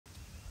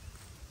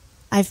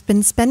I've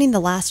been spending the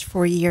last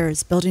 4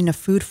 years building a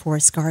food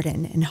forest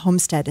garden and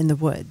homestead in the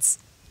woods.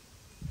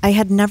 I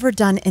had never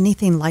done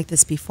anything like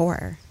this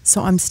before,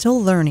 so I'm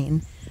still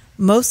learning,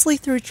 mostly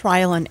through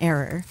trial and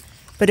error,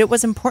 but it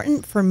was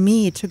important for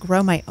me to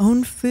grow my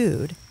own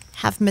food,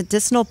 have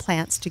medicinal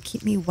plants to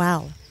keep me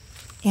well,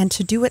 and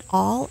to do it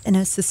all in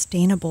a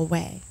sustainable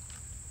way.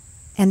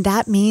 And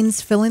that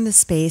means filling the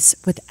space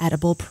with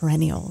edible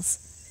perennials,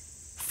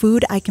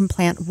 food I can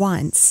plant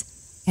once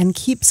and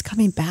keeps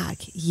coming back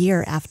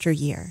year after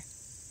year.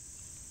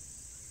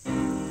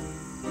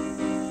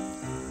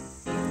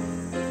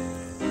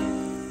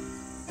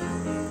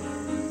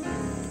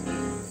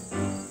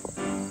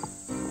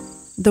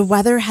 The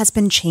weather has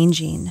been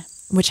changing,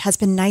 which has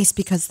been nice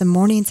because the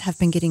mornings have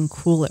been getting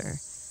cooler,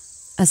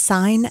 a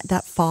sign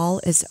that fall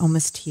is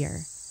almost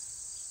here.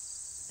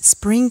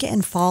 Spring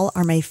and fall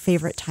are my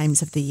favorite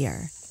times of the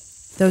year,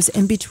 those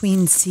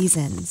in-between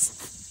seasons,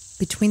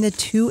 between the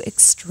two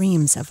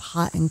extremes of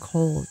hot and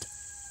cold,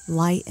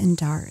 light and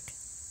dark.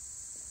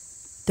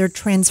 They're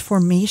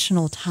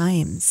transformational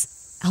times,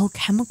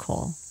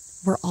 alchemical,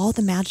 where all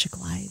the magic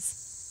lies.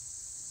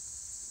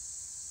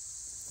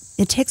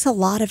 It takes a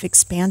lot of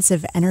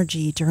expansive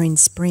energy during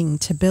spring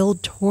to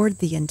build toward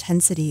the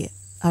intensity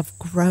of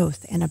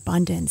growth and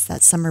abundance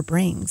that summer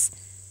brings.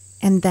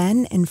 And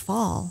then in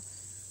fall,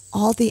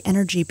 all the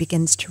energy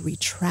begins to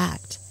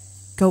retract,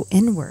 go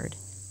inward,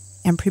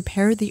 and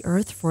prepare the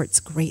earth for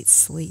its great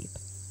sleep,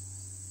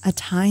 a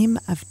time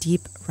of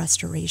deep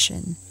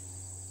restoration.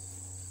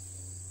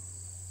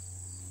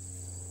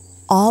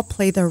 All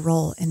play their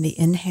role in the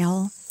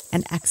inhale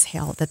and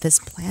exhale that this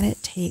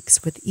planet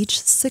takes with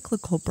each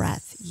cyclical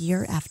breath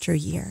year after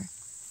year.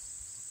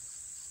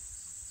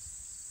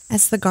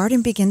 As the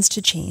garden begins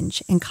to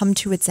change and come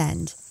to its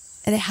end,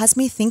 it has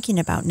me thinking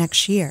about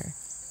next year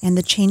and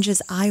the changes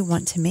I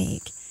want to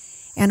make.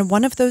 And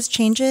one of those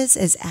changes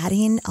is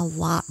adding a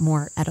lot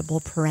more edible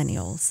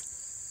perennials.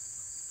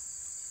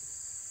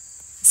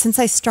 Since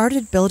I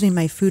started building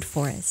my food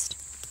forest,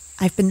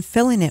 I've been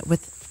filling it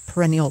with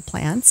perennial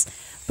plants,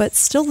 but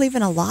still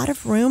leaving a lot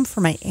of room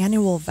for my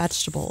annual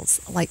vegetables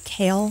like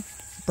kale,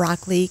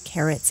 broccoli,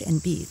 carrots,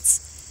 and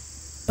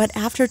beets. But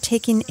after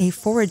taking a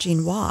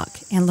foraging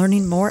walk and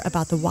learning more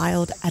about the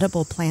wild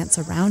edible plants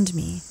around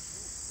me,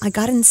 I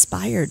got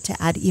inspired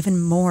to add even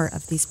more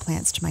of these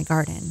plants to my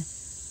garden.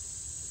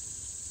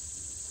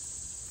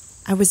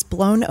 I was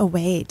blown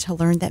away to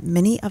learn that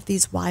many of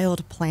these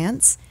wild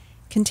plants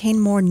contain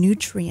more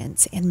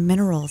nutrients and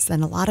minerals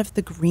than a lot of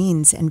the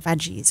greens and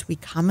veggies we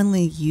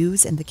commonly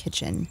use in the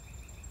kitchen.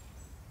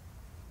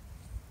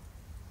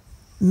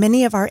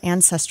 Many of our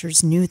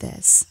ancestors knew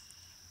this,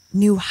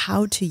 knew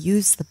how to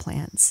use the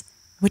plants,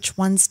 which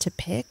ones to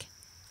pick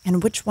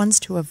and which ones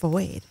to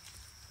avoid,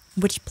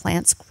 which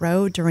plants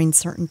grow during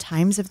certain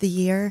times of the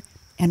year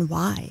and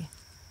why,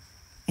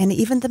 and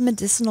even the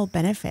medicinal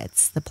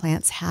benefits the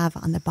plants have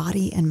on the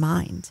body and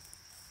mind.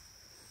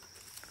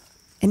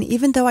 And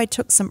even though I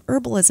took some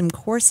herbalism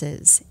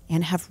courses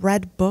and have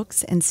read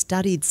books and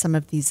studied some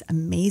of these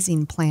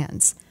amazing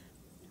plants,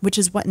 which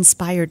is what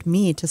inspired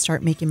me to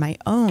start making my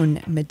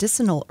own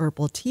medicinal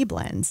herbal tea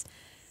blends,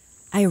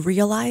 I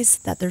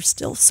realized that there's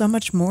still so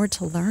much more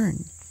to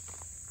learn.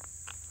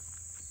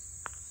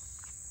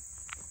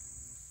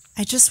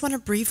 I just want to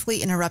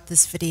briefly interrupt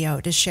this video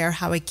to share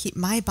how I keep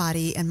my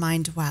body and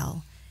mind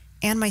well,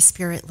 and my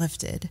spirit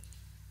lifted.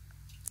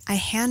 I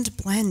hand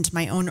blend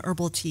my own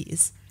herbal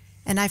teas,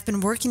 and I've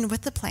been working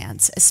with the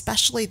plants,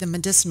 especially the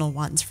medicinal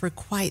ones, for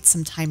quite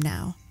some time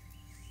now.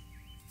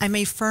 I'm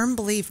a firm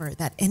believer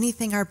that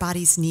anything our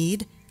bodies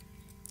need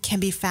can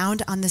be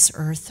found on this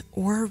earth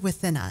or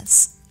within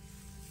us.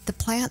 The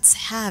plants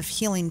have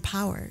healing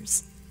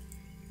powers.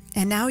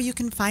 And now you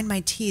can find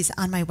my teas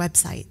on my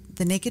website,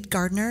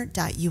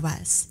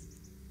 thenakedgardener.us.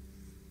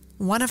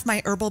 One of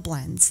my herbal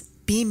blends,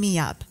 Beam Me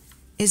Up,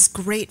 is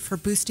great for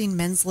boosting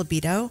men's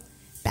libido,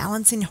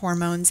 balancing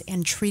hormones,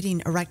 and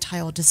treating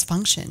erectile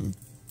dysfunction.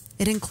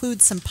 It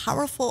includes some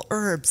powerful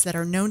herbs that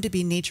are known to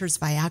be nature's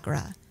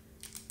Viagra.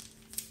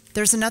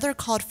 There's another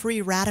called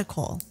Free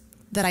Radical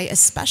that I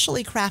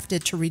especially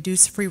crafted to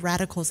reduce free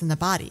radicals in the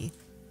body.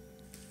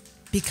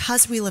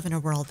 Because we live in a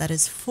world that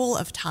is full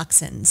of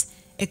toxins,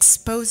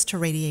 exposed to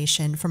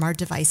radiation from our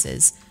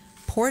devices,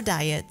 poor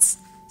diets,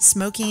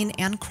 smoking,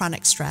 and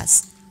chronic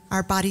stress,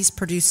 our bodies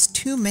produce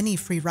too many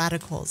free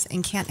radicals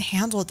and can't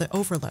handle the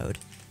overload,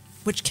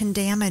 which can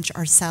damage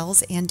our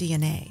cells and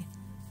DNA.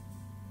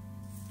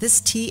 This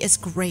tea is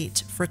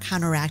great for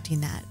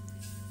counteracting that.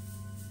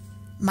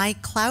 My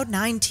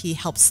Cloud9 tea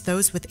helps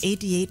those with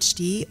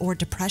ADHD or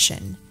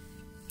depression,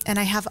 and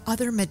I have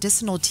other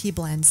medicinal tea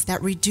blends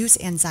that reduce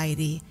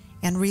anxiety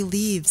and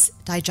relieves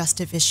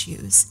digestive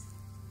issues.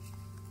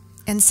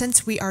 And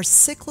since we are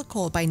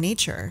cyclical by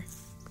nature,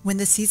 when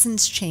the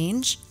seasons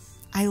change,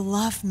 I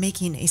love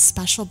making a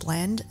special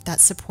blend that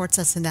supports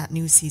us in that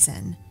new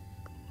season.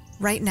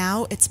 Right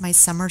now, it's my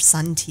summer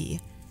sun tea,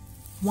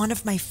 one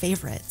of my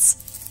favorites.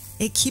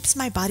 It keeps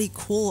my body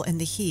cool in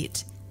the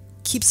heat,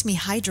 keeps me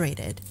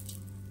hydrated,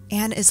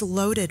 and is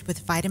loaded with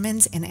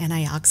vitamins and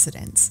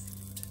antioxidants.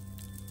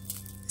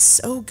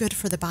 So good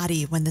for the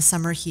body when the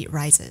summer heat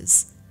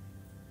rises.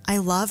 I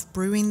love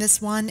brewing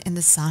this one in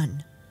the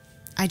sun.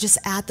 I just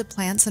add the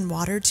plants and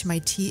water to my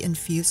tea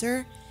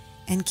infuser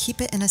and keep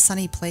it in a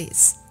sunny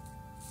place.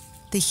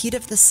 The heat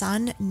of the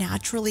sun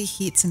naturally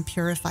heats and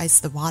purifies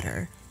the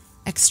water,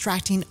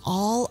 extracting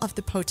all of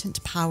the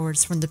potent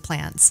powers from the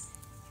plants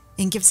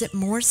and gives it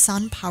more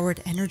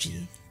sun-powered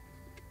energy.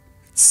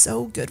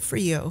 So good for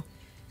you.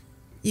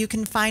 You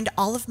can find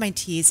all of my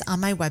teas on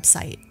my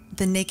website,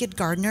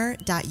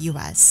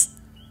 thenakedgardener.us.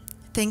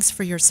 Thanks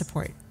for your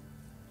support.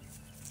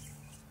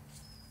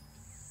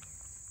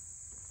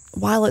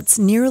 While it's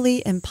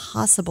nearly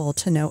impossible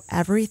to know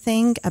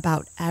everything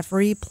about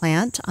every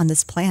plant on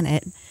this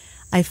planet,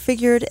 I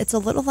figured it's a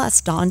little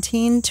less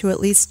daunting to at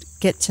least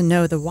get to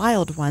know the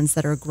wild ones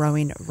that are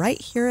growing right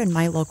here in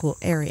my local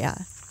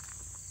area.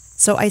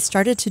 So I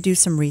started to do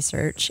some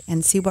research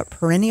and see what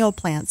perennial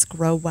plants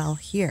grow well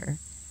here,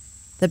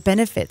 the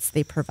benefits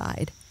they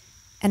provide,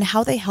 and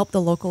how they help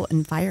the local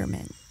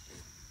environment.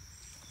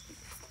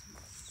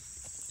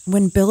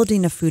 When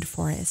building a food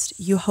forest,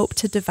 you hope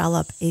to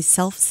develop a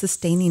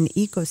self-sustaining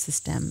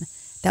ecosystem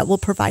that will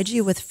provide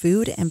you with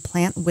food and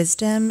plant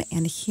wisdom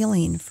and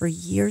healing for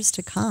years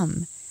to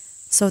come.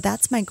 So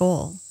that's my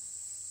goal.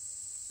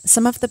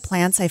 Some of the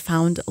plants I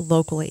found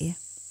locally,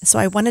 so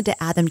I wanted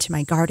to add them to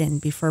my garden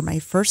before my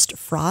first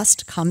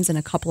frost comes in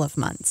a couple of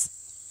months.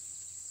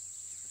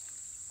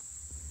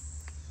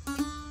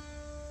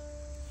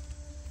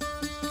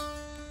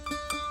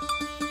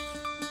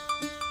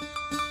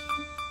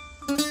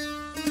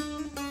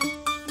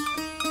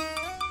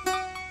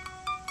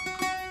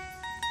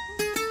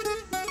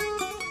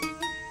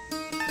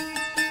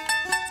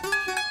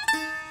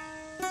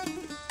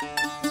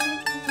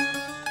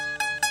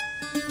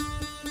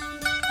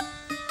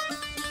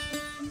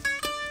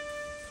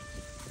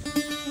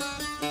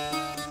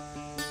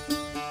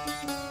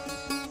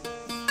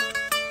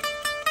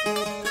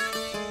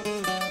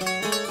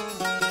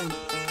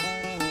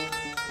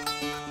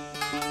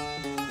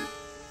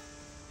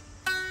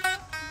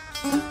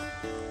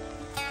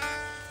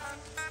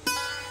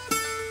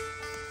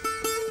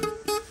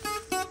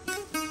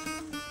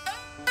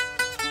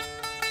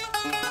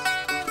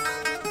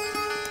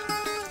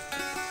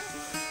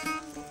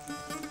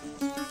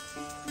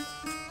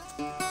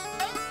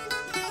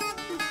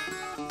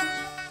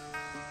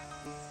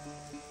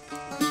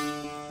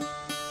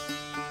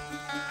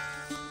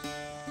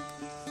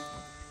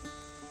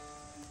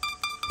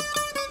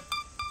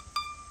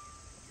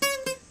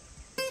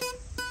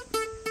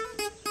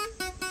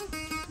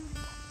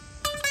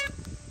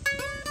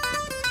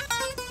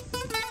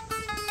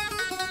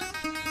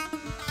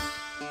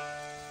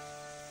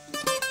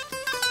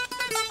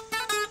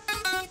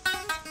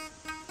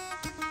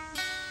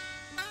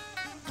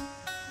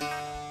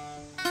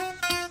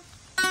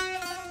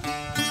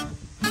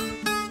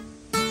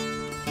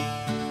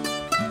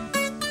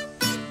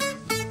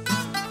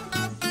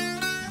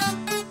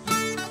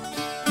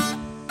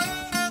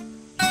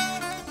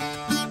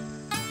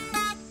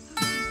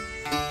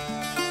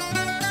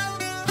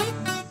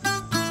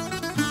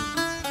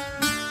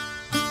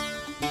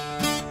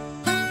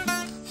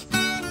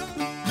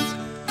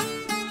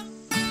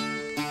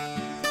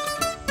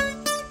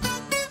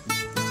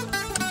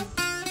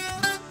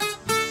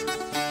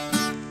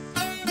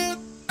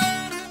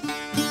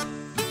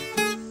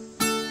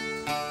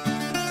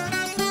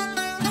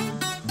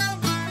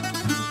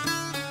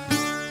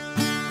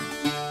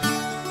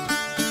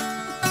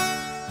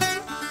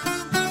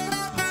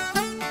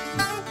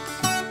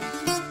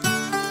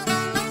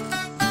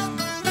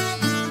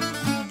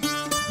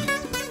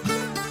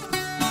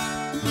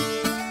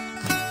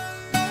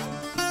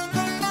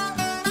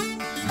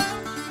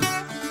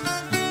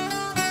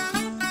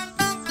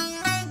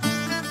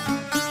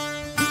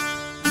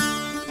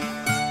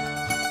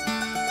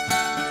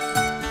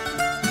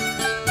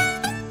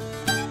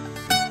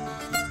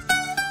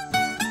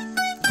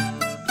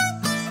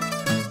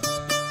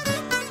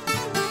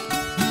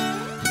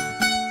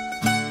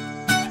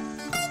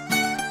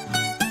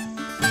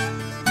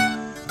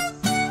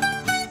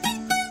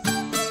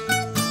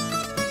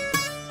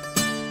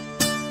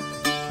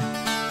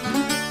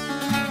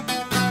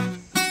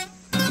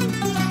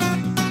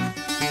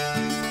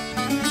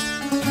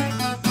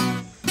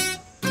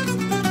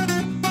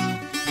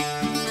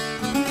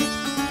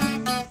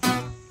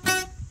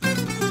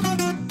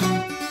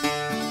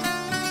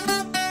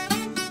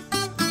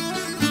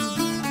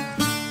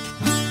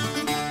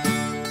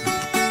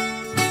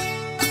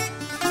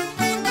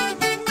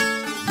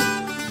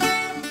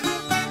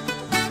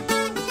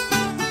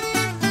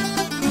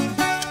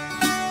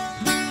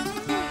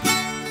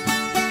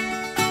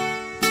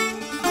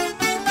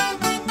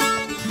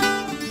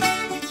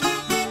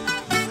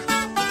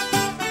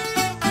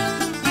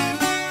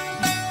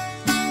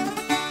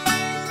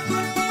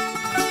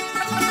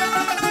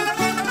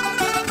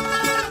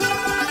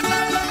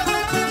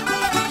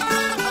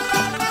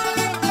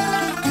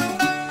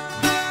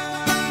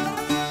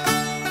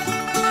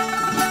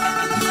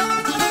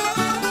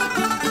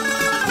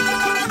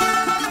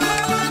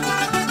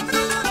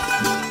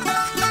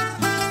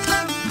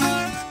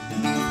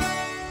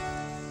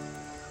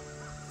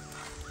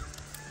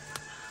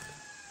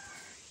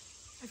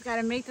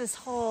 to make this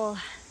hole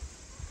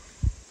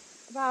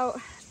about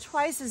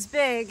twice as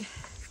big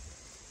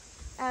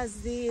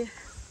as the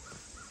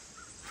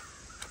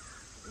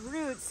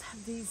roots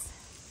of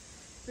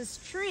this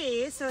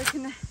tree, so it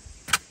can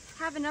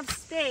have enough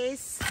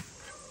space.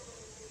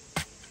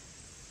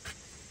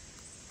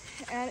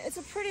 And it's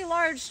a pretty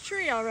large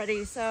tree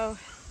already, so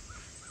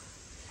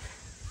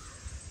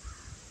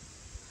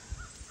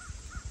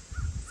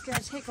it's gonna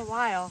take a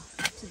while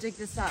to dig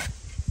this up.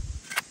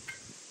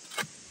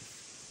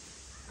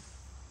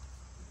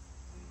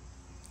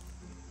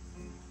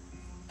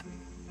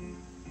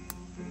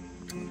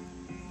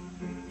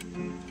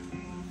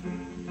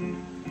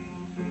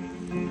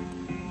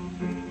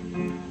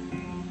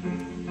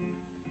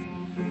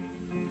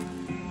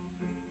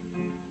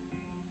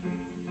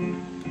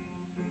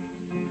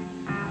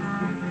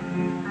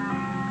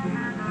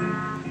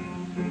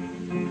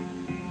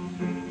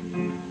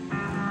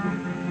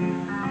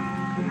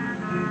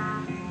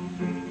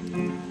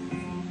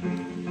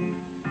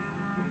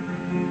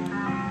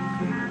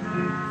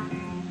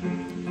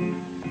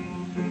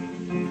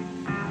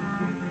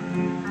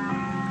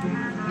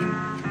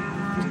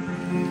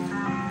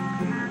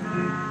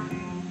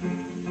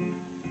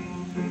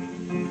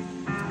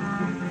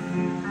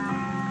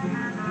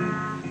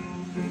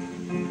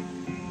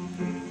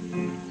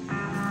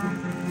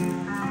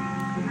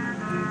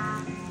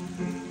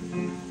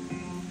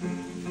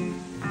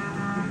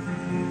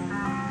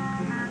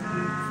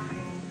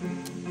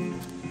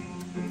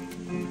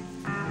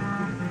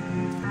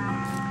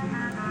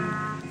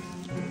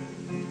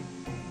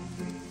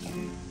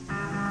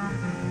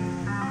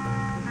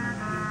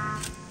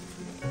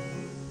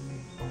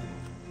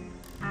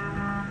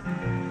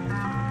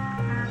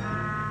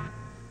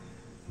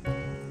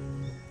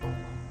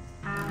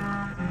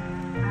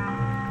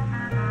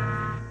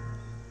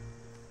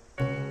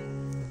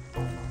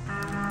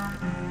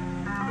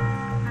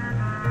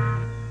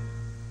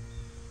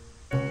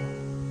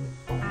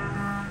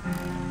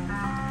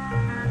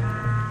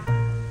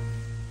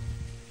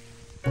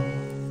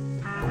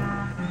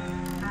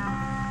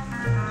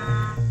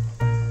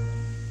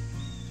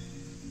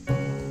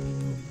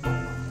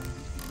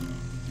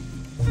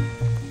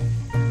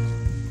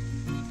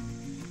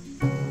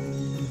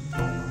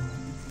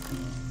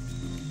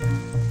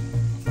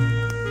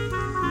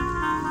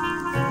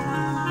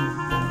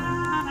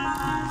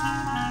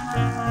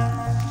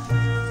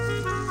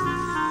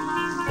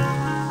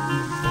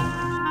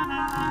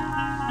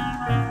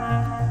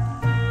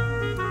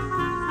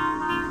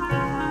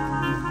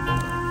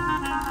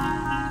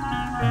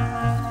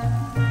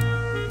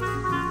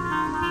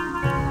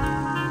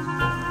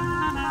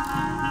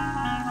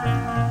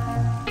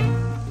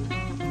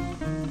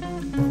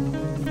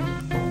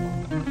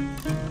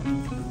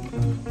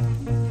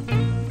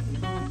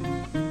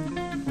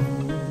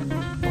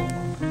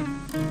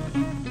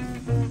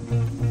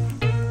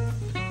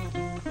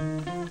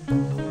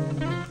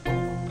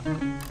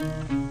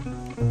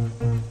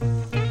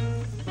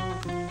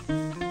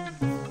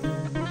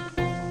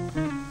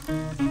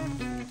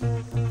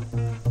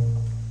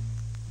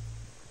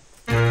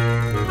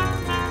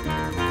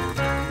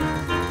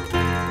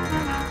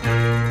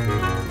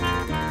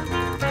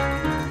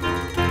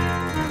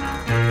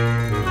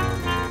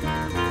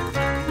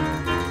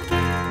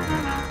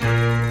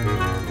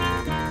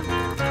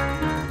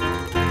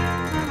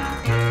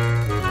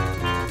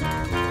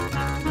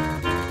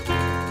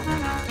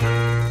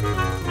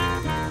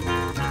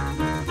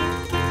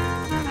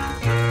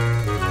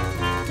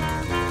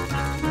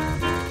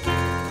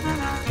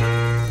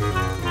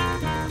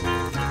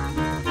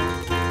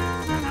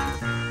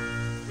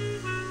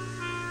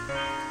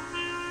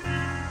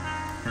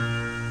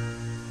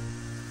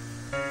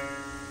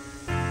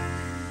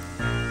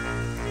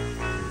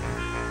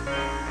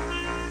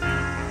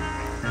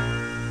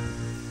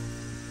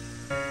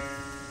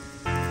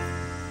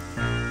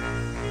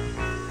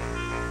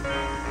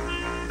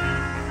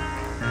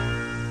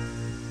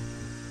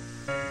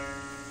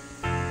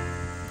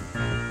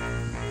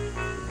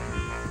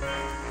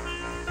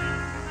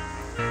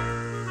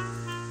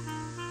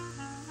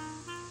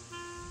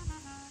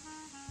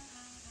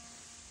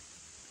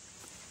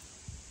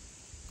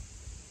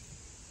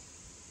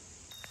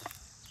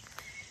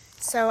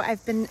 So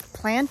I've been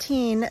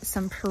planting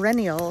some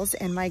perennials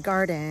in my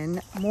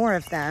garden, more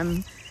of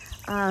them.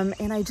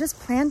 And I just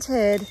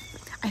planted,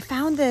 I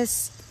found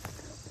this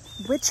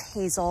witch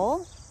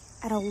hazel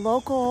at a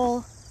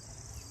local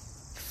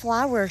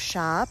flower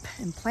shop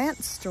and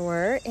plant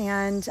store.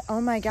 And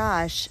oh my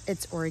gosh,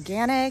 it's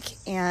organic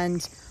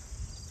and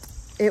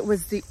it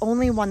was the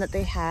only one that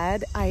they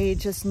had. I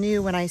just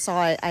knew when I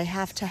saw it, I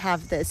have to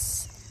have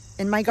this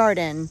in my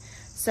garden.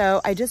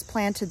 So I just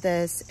planted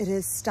this. It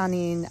is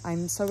stunning.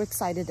 I'm so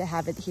excited to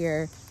have it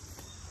here.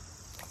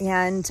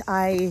 And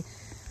I'm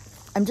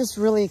just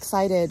really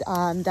excited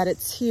that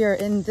it's here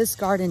in this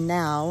garden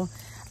now.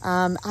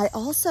 I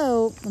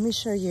also, let me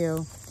show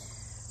you.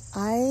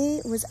 I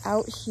was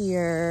out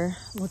here,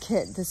 look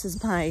at, this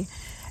is my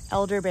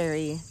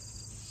elderberry.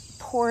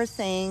 Poor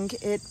thing,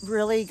 it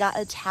really got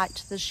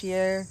attacked this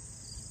year.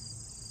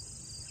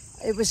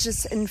 it was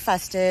just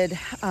infested.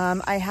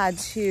 I had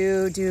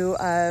to do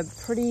a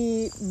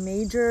pretty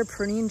major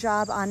pruning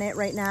job on it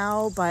right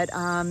now, but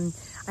I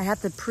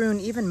have to prune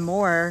even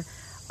more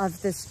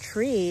of this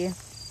tree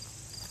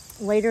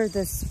later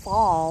this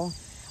fall,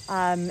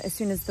 as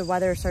soon as the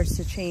weather starts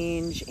to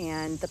change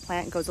and the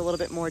plant goes a little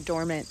bit more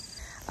dormant.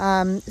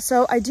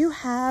 So I do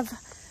have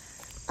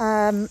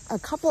a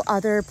couple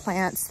other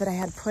plants that I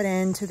had put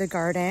into the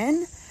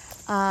garden.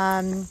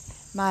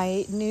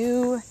 My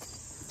new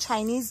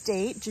Chinese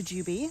date,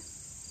 jujube.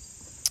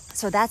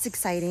 So that's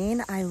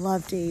exciting. I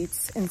love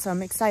dates. And so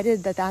I'm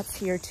excited that that's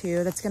here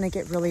too. That's going to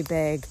get really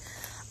big.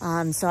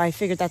 So I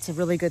figured that's a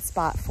really good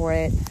spot for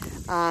it.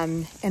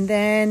 And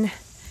then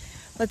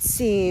let's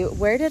see,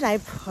 where did I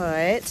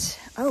put,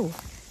 oh,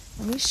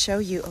 let me show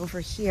you over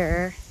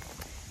here.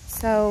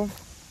 So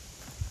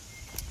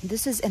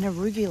this is an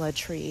arugula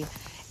tree,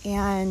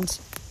 and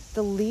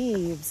the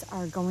leaves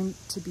are going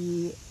to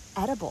be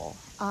edible.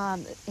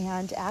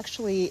 And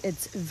actually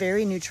it's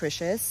very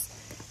nutritious.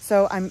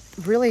 So I'm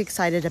really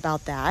excited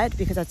about that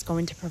because that's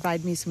going to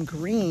provide me some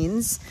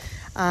greens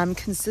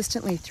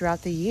consistently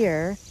throughout the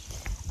year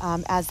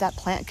as that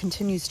plant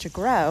continues to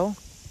grow.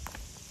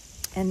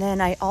 And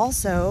then I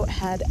also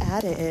had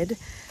added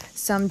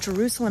some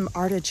Jerusalem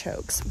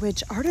artichokes,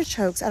 which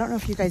artichokes, I don't know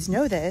if you guys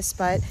know this,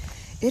 but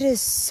it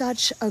is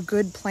such a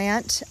good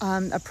plant,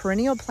 a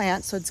perennial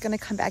plant. So it's going to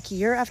come back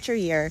year after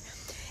year.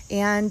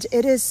 And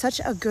it is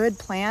such a good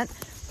plant.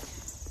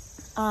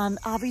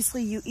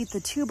 Obviously you eat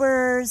the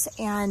tubers,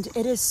 and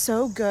it is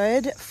so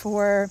good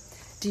for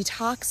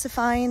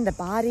detoxifying the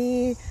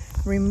body,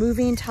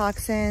 removing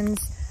toxins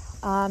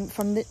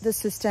from the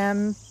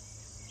system.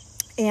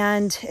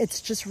 And it's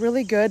just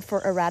really good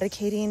for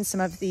eradicating some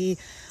of the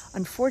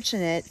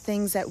unfortunate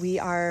things that we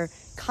are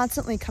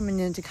constantly coming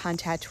into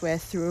contact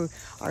with through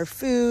our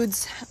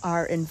foods,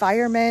 our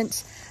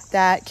environment,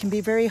 that can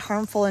be very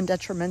harmful and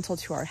detrimental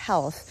to our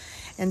health.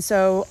 And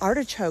so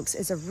artichokes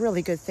is a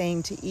really good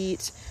thing to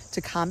eat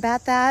to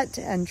combat that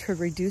and to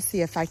reduce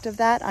the effect of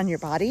that on your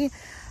body.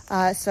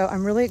 So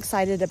I'm really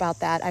excited about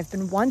that. I've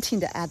been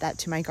wanting to add that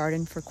to my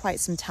garden for quite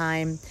some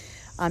time.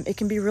 It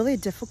can be really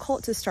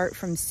difficult to start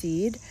from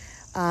seed.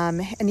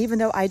 And even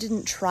though I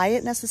didn't try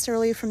it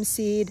necessarily from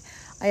seed,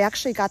 I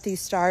actually got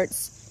these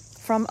starts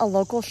from a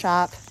local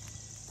shop,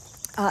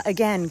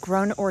 again,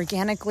 grown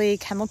organically,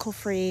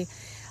 chemical-free.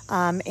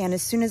 And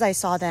as soon as I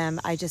saw them,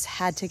 I just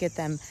had to get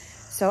them.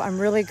 So I'm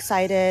really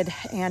excited,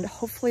 and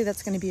hopefully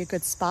that's going to be a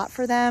good spot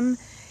for them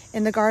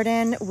in the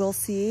garden. We'll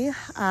see.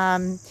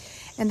 And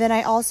then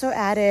I also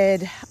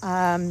added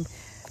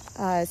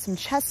some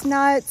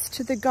chestnuts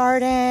to the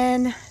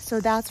garden. So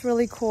that's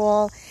really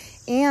cool.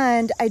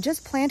 And I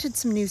just planted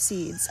some new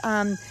seeds.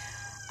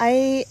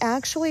 I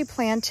actually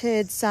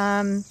planted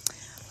some,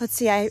 let's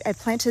see, I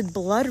planted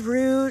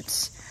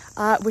bloodroot,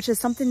 which is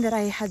something that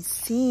I had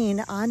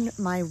seen on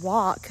my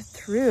walk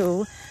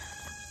through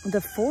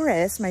the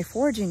forest, my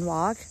foraging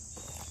walk,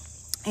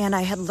 and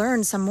I had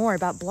learned some more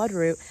about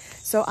bloodroot.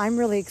 So I'm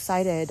really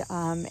excited,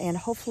 and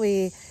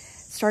hopefully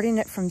starting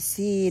it from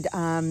seed,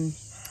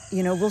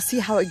 you know, we'll see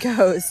how it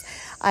goes.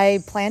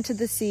 I planted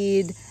the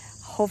seed.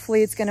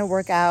 Hopefully it's going to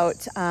work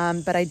out,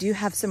 but I do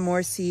have some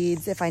more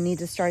seeds if I need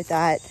to start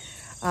that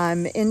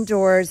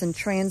indoors and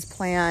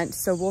transplant.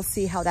 So we'll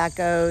see how that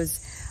goes.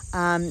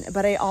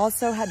 But I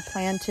also had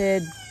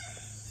planted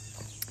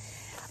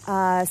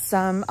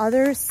some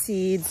other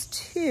seeds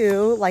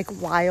too, like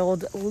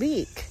wild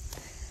leeks.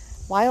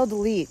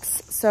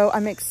 So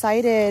I'm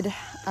excited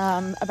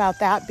about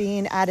that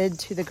being added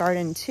to the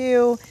garden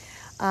too.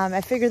 I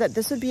figured that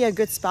this would be a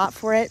good spot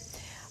for it.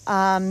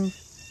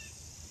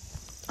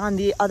 On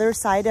the other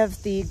side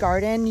of the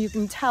garden, you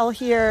can tell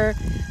here,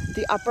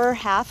 the upper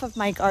half of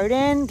my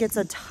garden gets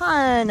a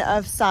ton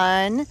of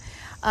sun.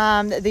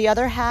 The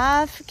other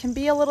half can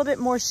be a little bit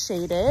more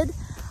shaded.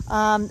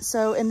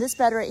 So in this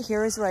bed right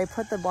here is where I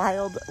put the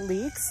wild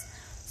leeks.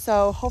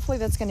 So hopefully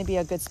that's going to be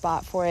a good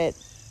spot for it.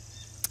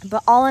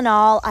 But all in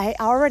all, I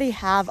already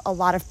have a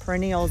lot of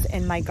perennials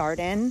in my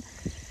garden.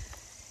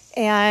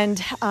 And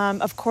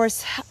of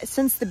course,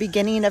 since the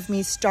beginning of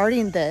me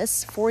starting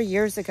this 4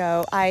 years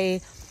ago,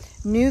 I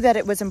knew that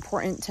it was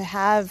important to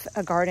have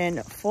a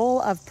garden full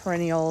of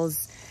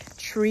perennials,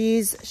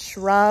 trees,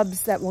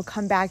 shrubs that will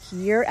come back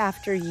year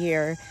after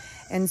year.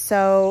 And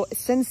so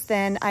since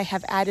then, I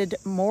have added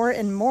more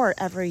and more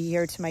every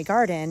year to my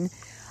garden.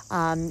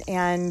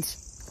 And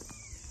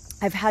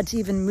I've had to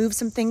even move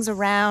some things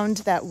around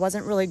that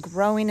wasn't really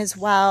growing as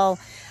well.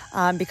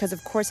 Because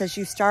of course, as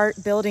you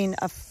start building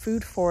a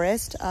food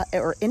forest,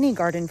 or any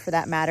garden for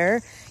that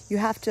matter, you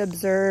have to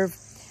observe,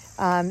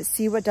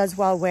 see what does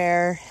well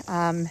where,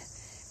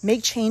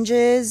 make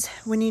changes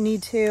when you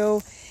need to.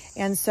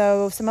 And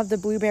so some of the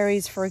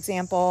blueberries, for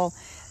example,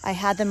 I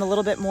had them a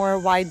little bit more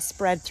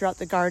widespread throughout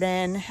the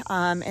garden,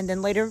 and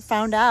then later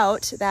found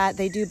out that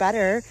they do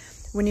better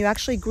when you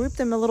actually group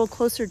them a little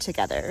closer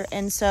together.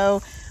 And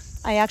so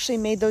I actually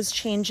made those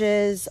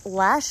changes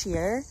last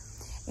year.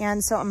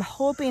 And so I'm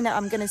hoping that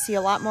I'm going to see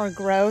a lot more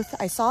growth.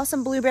 I saw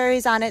some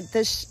blueberries on it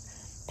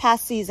this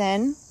past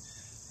season.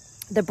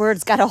 the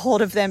birds got a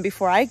hold of them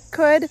before I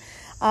could.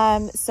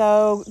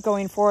 So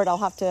going forward, I'll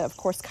have to, of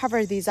course,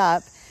 cover these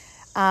up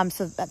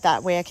so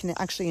that way I can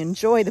actually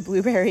enjoy the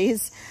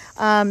blueberries.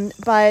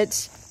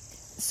 But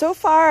so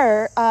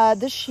far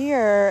this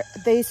year,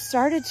 they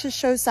started to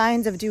show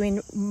signs of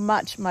doing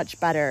much, much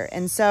better.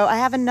 And so I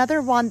have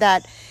another one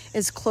that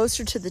is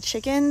closer to the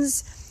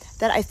chickens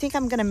that I think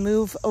I'm going to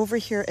move over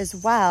here as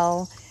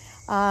well.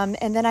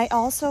 And then I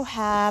also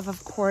have,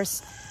 of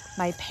course,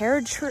 my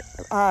pear tree,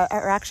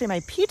 or actually my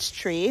peach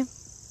tree,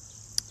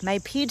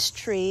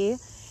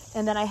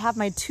 and then I have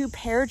my 2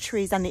 pear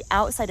trees on the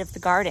outside of the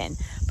garden.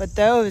 But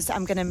those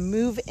I'm going to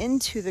move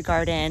into the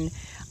garden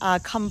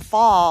come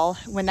fall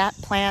when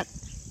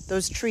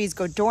those trees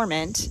go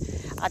dormant.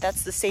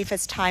 That's the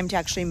safest time to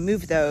actually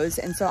move those.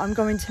 And so I'm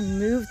going to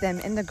move them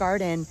in the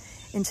garden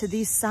into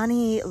these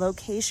sunny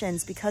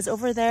locations, because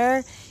over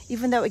there,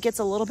 even though it gets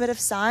a little bit of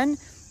sun,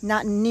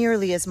 not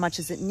nearly as much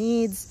as it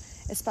needs,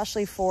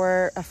 especially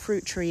for a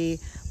fruit tree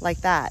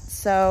like that.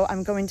 So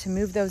I'm going to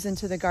move those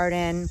into the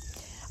garden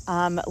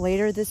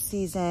later this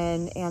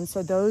season. And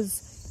so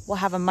those will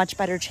have a much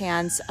better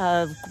chance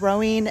of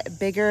growing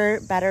bigger,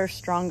 better,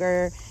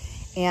 stronger,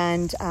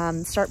 and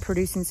start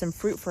producing some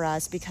fruit for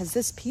us, because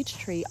this peach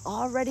tree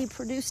already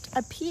produced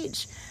a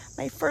peach,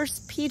 my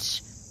first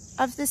peach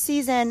of the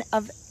season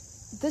of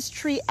this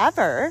tree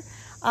ever.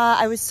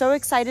 I was so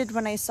excited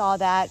when I saw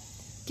that.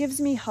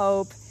 Gives me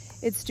hope.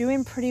 It's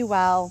doing pretty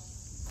well.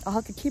 I'll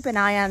have to keep an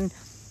eye on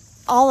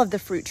all of the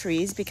fruit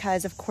trees,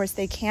 because of course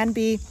they can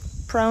be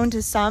prone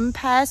to some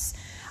pests.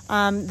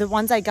 The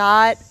ones I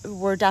got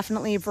were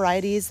definitely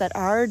varieties that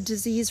are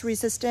disease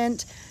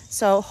resistant.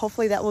 So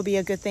hopefully that will be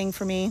a good thing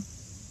for me,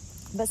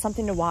 but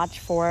something to watch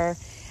for.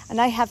 And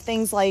I have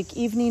things like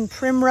evening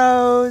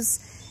primrose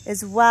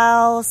as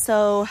well.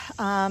 So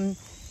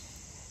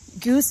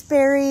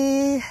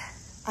gooseberry,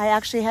 I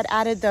actually had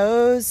added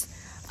those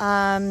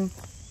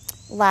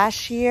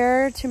last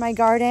year to my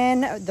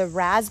garden. The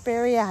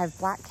raspberry, I have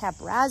black-cap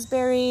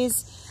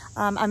raspberries.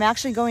 I'm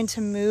actually going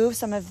to move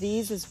some of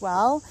these as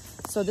well.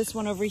 So this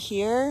one over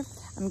here,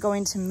 I'm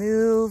going to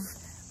move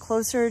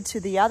closer to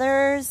the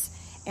others.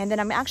 And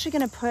then I'm actually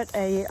going to put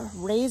a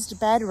raised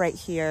bed right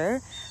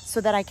here so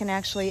that I can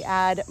actually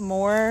add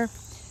more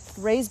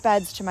raised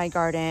beds to my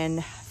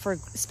garden for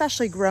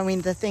especially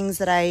growing the things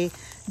that I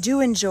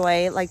do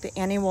enjoy, like the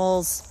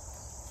annuals,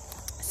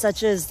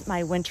 such as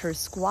my winter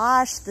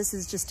squash. This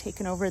is just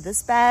taken over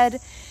this bed.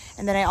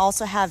 And then I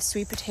also have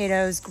sweet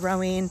potatoes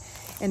growing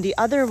in the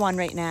other one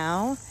right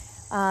now.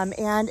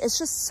 And it's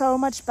just so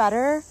much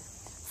better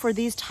for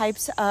these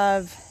types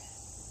of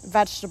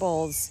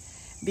vegetables,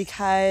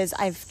 because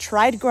I've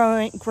tried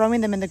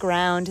growing them in the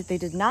ground. They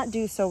did not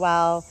do so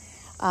well.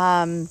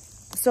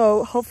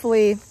 So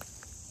hopefully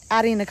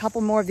adding a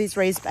couple more of these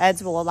raised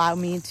beds will allow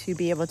me to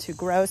be able to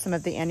grow some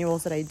of the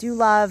annuals that I do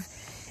love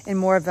in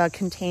more of a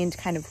contained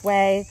kind of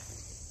way.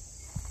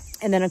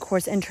 And then of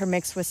course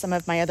intermix with some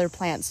of my other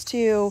plants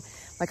too.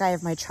 Like I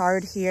have my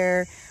chard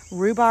here.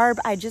 Rhubarb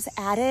I just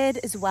added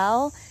as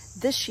well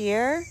this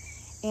year,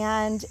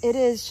 and it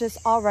is just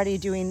already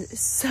doing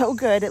so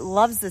good. It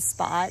loves this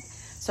spot.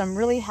 So I'm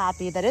really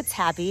happy that it's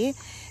happy.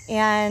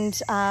 And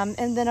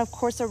then of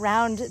course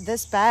around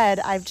this bed,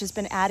 I've just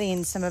been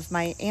adding some of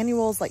my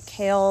annuals like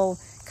kale,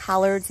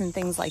 collards, and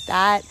things like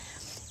that.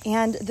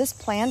 And this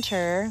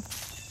planter,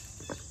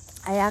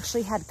 I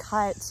actually had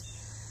cut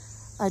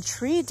a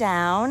tree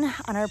down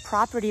on our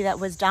property that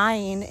was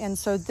dying. And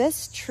so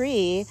this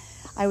tree,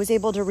 I was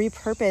able to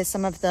repurpose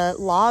some of the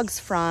logs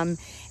from.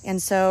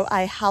 And so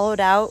I hollowed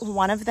out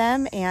one of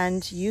them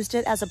and used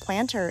it as a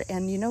planter.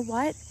 And you know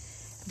what?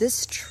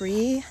 This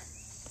tree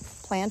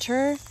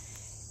planter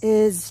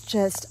is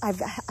just,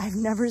 I've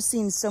never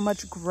seen so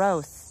much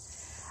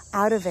growth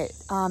out of it.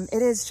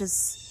 It is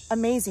just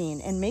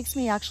amazing and makes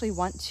me actually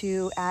want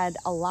to add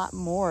a lot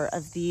more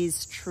of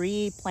these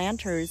tree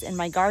planters in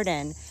my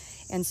garden.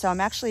 And so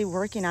I'm actually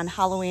working on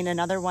hollowing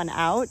another one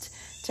out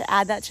to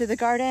add that to the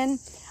garden.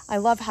 I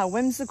love how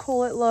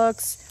whimsical it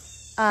looks.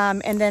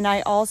 And then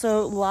I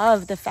also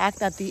love the fact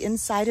that the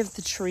inside of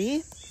the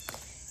tree,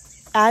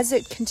 as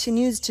it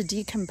continues to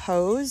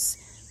decompose,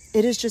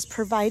 it is just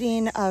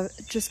providing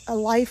just a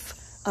life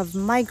of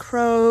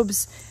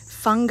microbes,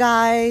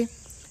 fungi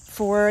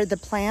for the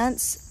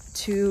plants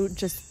to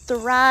just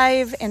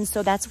thrive. And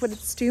so that's what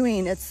it's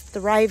doing. It's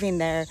thriving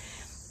there.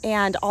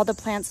 And all the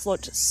plants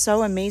looked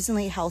so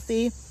amazingly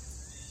healthy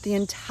the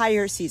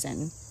entire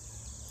season.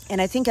 And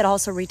I think it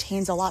also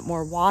retains a lot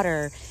more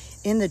water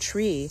in the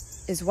tree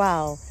as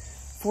well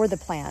for the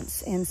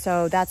plants. And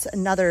so that's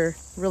another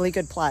really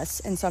good plus.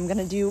 And so I'm going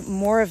to do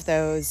more of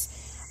those.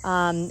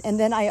 And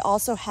then I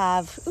also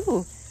have,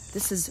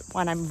 this is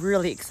one I'm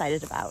really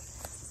excited about,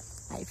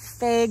 my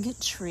fig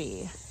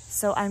tree.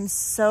 So I'm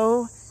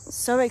so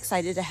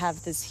excited to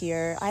have this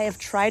here. I have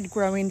tried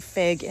growing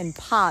fig in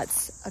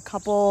pots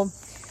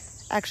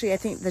actually I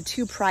think the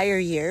 2 prior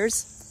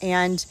years.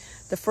 And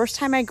the first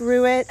time I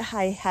grew it,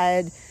 I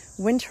had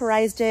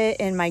winterized it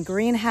in my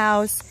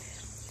greenhouse.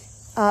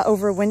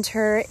 over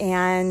winter,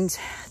 and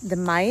the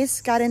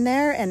mice got in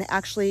there and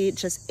actually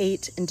just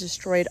ate and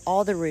destroyed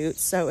all the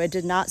roots, so it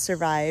did not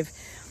survive.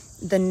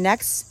 The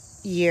next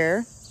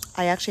year,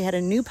 I actually had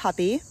a new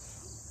puppy,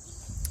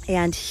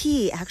 and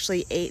he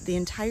actually ate the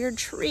entire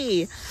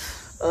tree.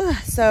 Ugh,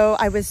 so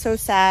I was so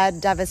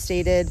sad,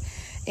 devastated,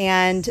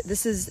 and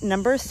this is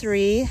number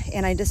 3,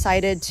 and I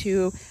decided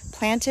to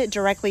plant it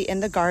directly in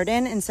the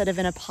garden instead of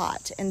in a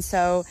pot. And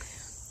so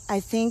I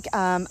think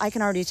I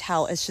can already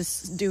tell it's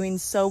just doing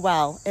so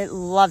well. It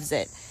loves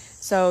it.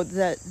 So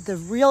the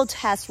real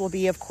test will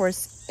be, of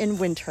course, in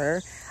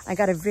winter. I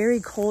got a very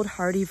cold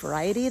hardy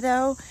variety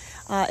though,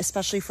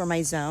 especially for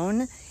my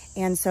zone.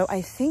 And so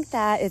I think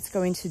that it's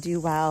going to do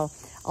well.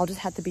 I'll just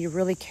have to be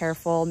really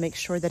careful, make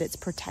sure that it's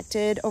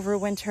protected over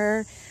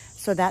winter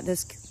so that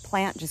this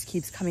plant just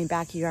keeps coming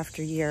back year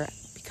after year,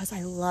 because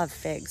I love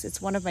figs.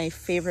 It's one of my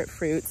favorite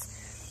fruits.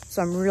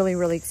 So I'm really,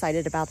 really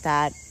excited about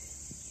that.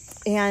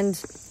 And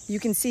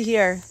you can see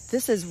here,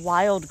 this is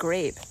wild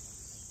grape,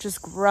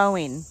 just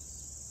growing.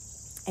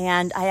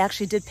 And I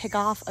actually did pick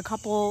off a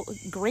couple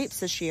grapes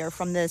this year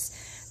from this.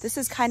 This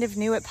is kind of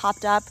new, it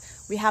popped up.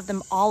 We have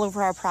them all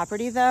over our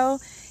property though.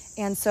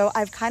 And so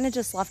I've kind of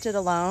just left it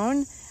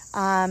alone.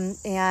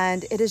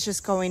 And it is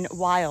just going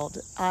wild.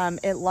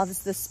 It loves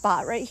this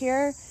spot right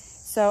here.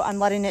 So I'm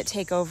letting it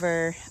take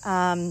over.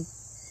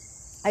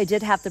 I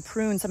did have to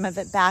prune some of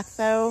it back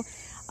though.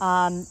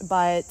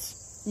 But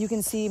you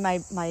can see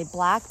my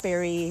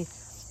blackberry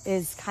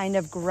is kind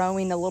of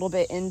growing a little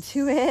bit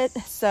into it.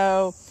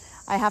 So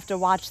I have to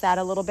watch that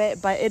a little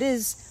bit, but it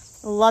is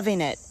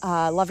loving it,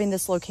 loving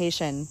this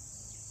location.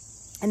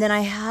 And then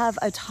I have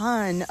a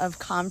ton of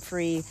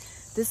comfrey.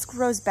 This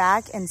grows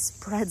back and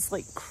spreads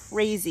like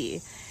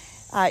crazy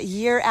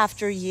year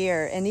after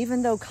year. And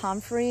even though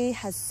comfrey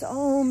has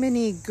so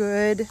many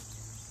good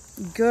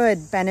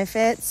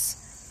benefits,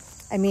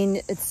 I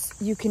mean,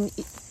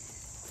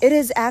 it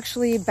is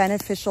actually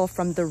beneficial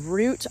from the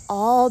root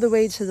all the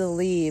way to the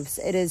leaves.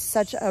 It is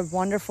such a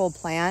wonderful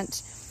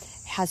plant,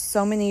 has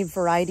so many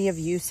variety of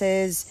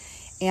uses,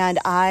 and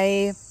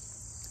I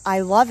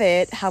love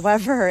it.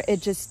 However,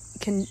 it just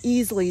can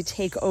easily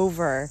take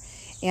over,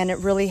 and it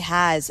really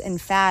has. In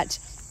fact,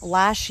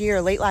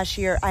 late last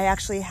year, I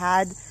actually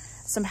had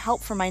some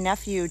help from my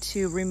nephew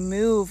to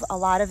remove a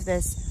lot of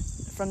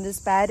this from this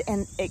bed,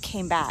 and it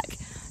came back.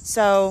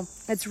 So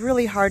it's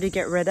really hard to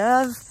get rid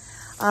of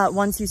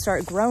once you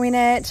start growing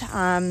it.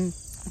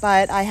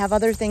 But I have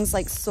other things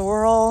like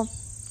sorrel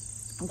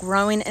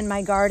growing in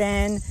my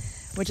garden,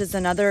 which is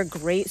another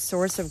great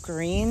source of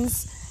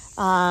greens.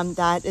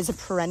 That is a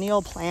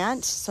perennial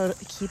plant, so it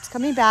keeps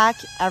coming back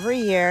every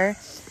year.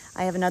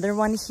 I have another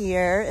one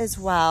here as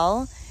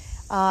well.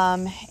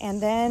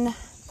 And then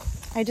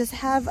I just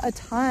have a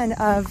ton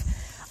of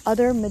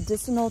other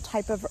medicinal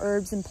type of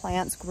herbs and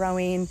plants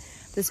growing.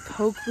 This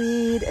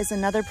pokeweed is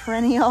another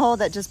perennial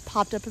that just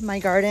popped up in my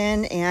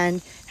garden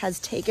and has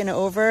taken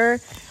over.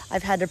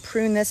 I've had to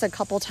prune this a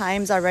couple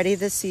times already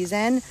this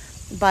season,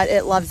 but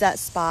it loves that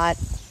spot.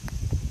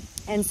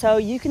 And so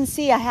you can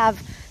see I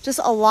have just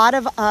a lot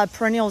of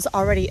perennials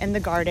already in the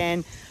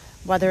garden,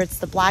 whether it's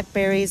the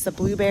blackberries, the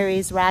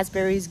blueberries,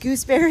 raspberries,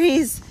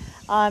 gooseberries,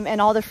 and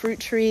all the fruit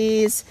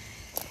trees,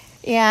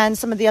 and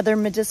some of the other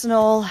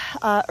medicinal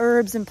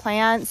herbs and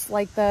plants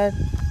like the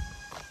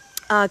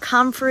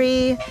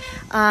comfrey,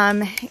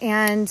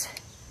 and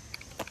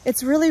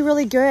it's really,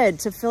 really good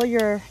to fill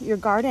your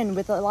garden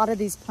with a lot of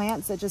these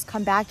plants that just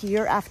come back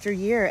year after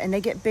year, and they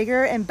get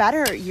bigger and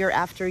better year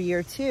after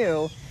year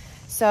too.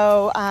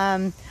 So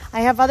I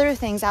have other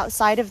things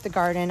outside of the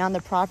garden on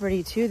the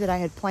property too that I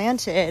had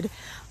planted,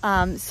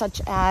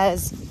 such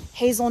as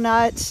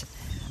hazelnut.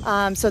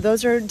 So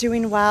those are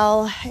doing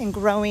well and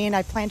growing.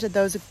 I planted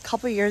those a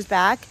couple years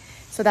back,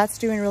 so that's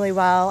doing really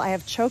well. I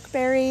have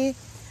chokeberry,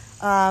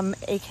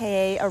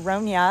 aka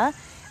aronia.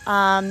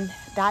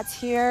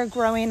 That's here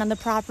growing on the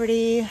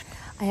property.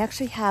 I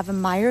actually have a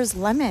Myers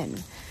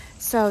lemon.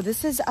 So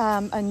this is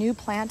a new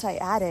plant I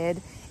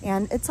added,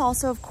 and it's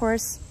also, of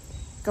course,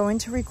 going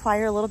to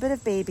require a little bit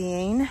of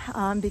babying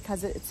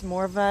because it's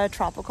more of a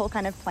tropical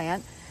kind of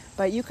plant.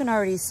 But you can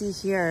already see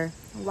here,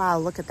 wow,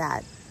 look at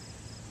that.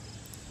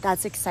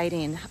 That's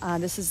exciting.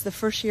 This is the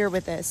first year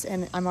with this,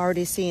 and I'm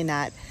already seeing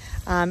that.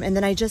 And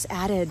then I just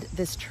added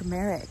this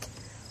turmeric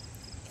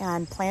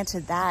and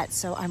planted that.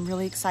 So I'm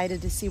really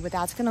excited to see what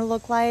that's gonna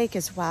look like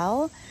as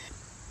well.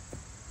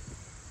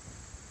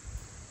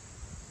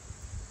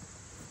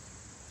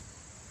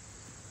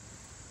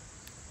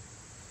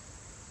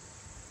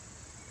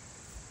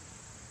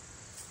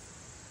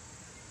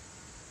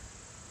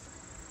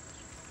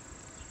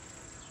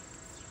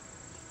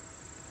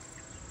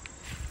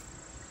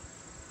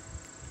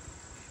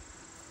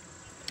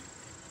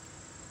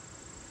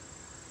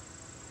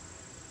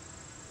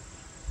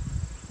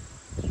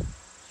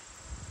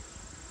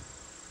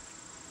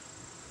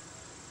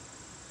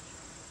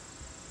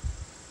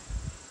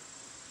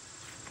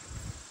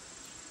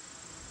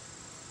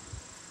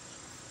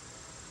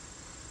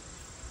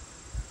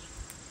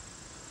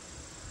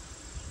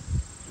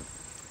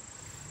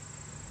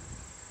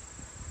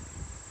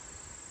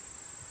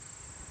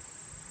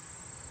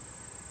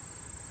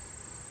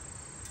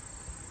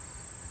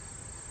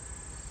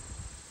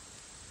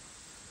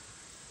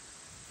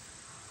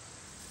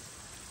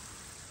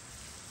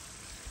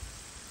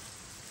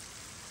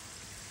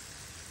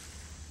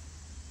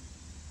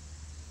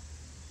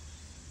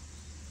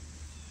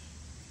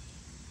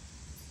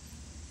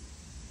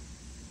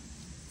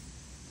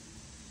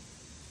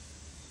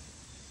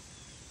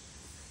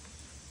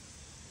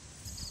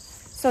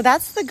 So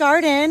that's the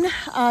garden.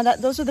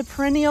 Those are the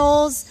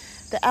perennials,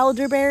 the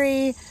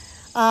elderberry.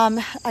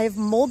 I have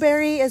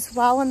mulberry as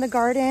well in the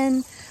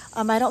garden.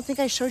 I don't think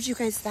I showed you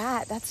guys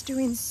that. That's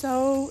doing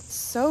so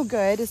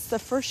good. It's the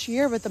first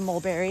year with the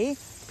mulberry.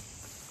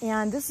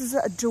 And this is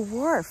a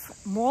dwarf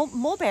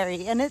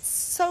mulberry, and it's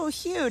so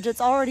huge.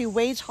 It's already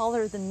way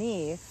taller than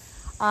me,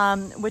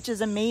 which is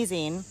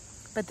amazing.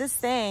 But this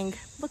thing,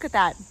 look at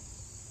that.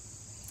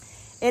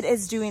 It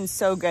is doing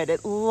so good.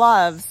 It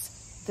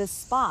loves this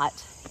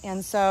spot.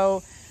 And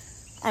so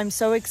I'm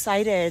so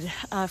excited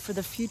for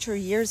the future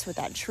years with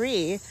that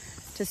tree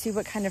to see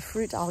what kind of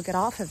fruit I'll get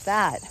off of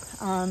that.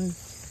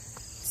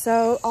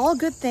 So all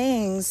good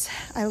things.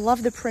 I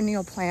love the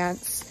perennial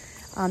plants.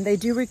 They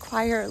do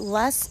require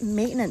less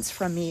maintenance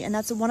from me. And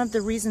that's one of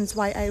the reasons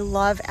why I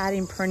love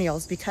adding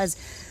perennials, because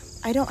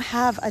I don't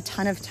have a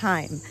ton of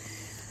time.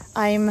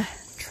 I'm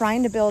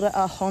trying to build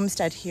a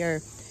homestead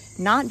here,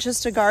 not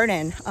just a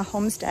garden, a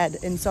homestead.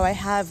 And so I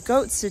have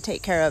goats to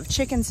take care of,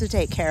 chickens to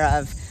take care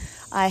of.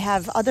 I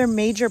have other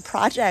major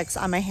projects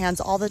on my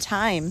hands all the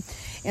time.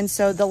 And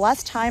so the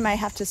less time I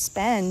have to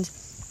spend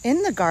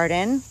in the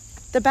garden,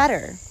 the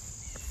better.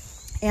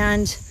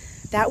 And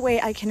that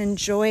way I can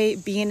enjoy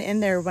being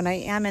in there when I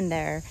am in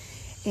there.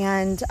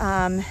 And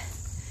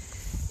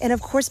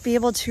of course be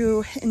able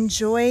to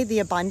enjoy the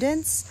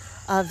abundance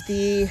of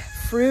the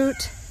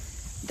fruit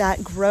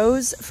that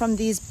grows from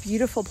these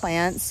beautiful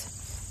plants,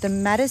 the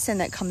medicine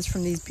that comes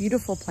from these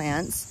beautiful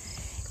plants.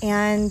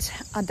 And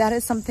that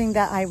is something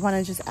that I want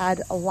to just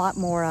add a lot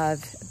more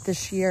of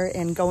this year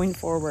and going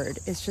forward.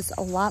 It's just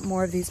a lot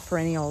more of these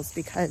perennials,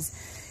 because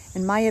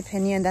in my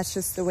opinion, that's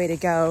just the way to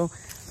go.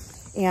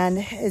 And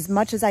as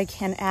much as I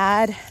can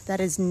add that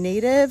is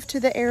native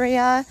to the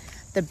area,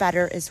 the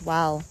better as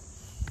well.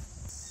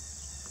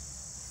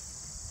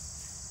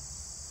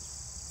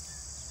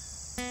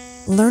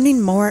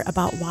 Learning more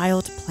about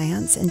wild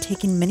plants and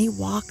taking many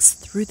walks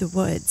through the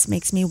woods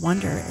makes me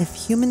wonder if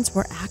humans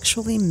were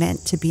actually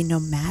meant to be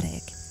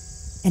nomadic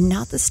and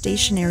not the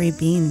stationary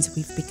beings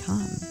we've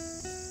become.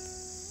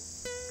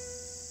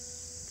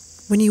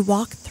 When you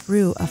walk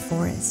through a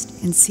forest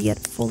and see it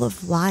full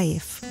of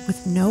life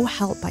with no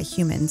help by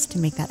humans to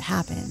make that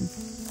happen,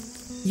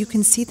 you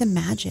can see the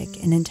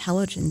magic and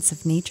intelligence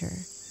of nature.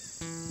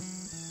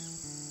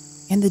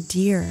 And the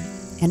deer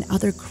and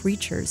other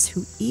creatures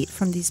who eat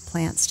from these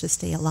plants to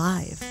stay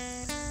alive,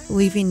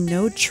 leaving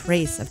no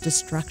trace of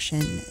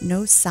destruction,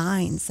 no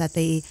signs that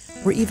they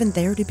were even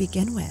there to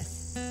begin with.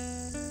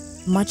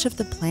 Much of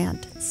the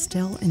plant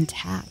still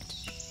intact,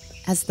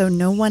 as though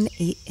no one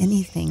ate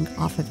anything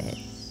off of it.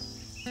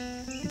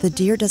 The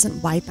deer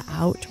doesn't wipe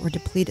out or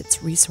deplete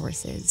its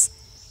resources.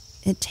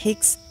 It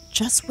takes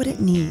just what it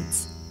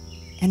needs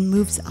and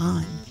moves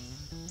on.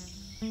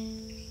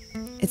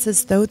 It's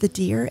as though the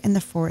deer and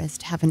the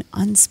forest have an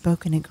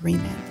unspoken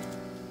agreement.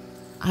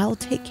 I'll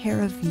take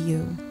care of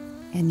you,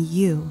 and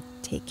you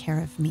take care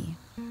of me.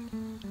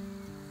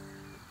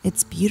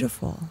 It's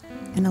beautiful,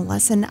 and a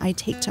lesson I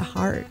take to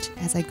heart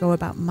as I go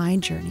about my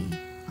journey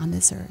on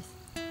this earth.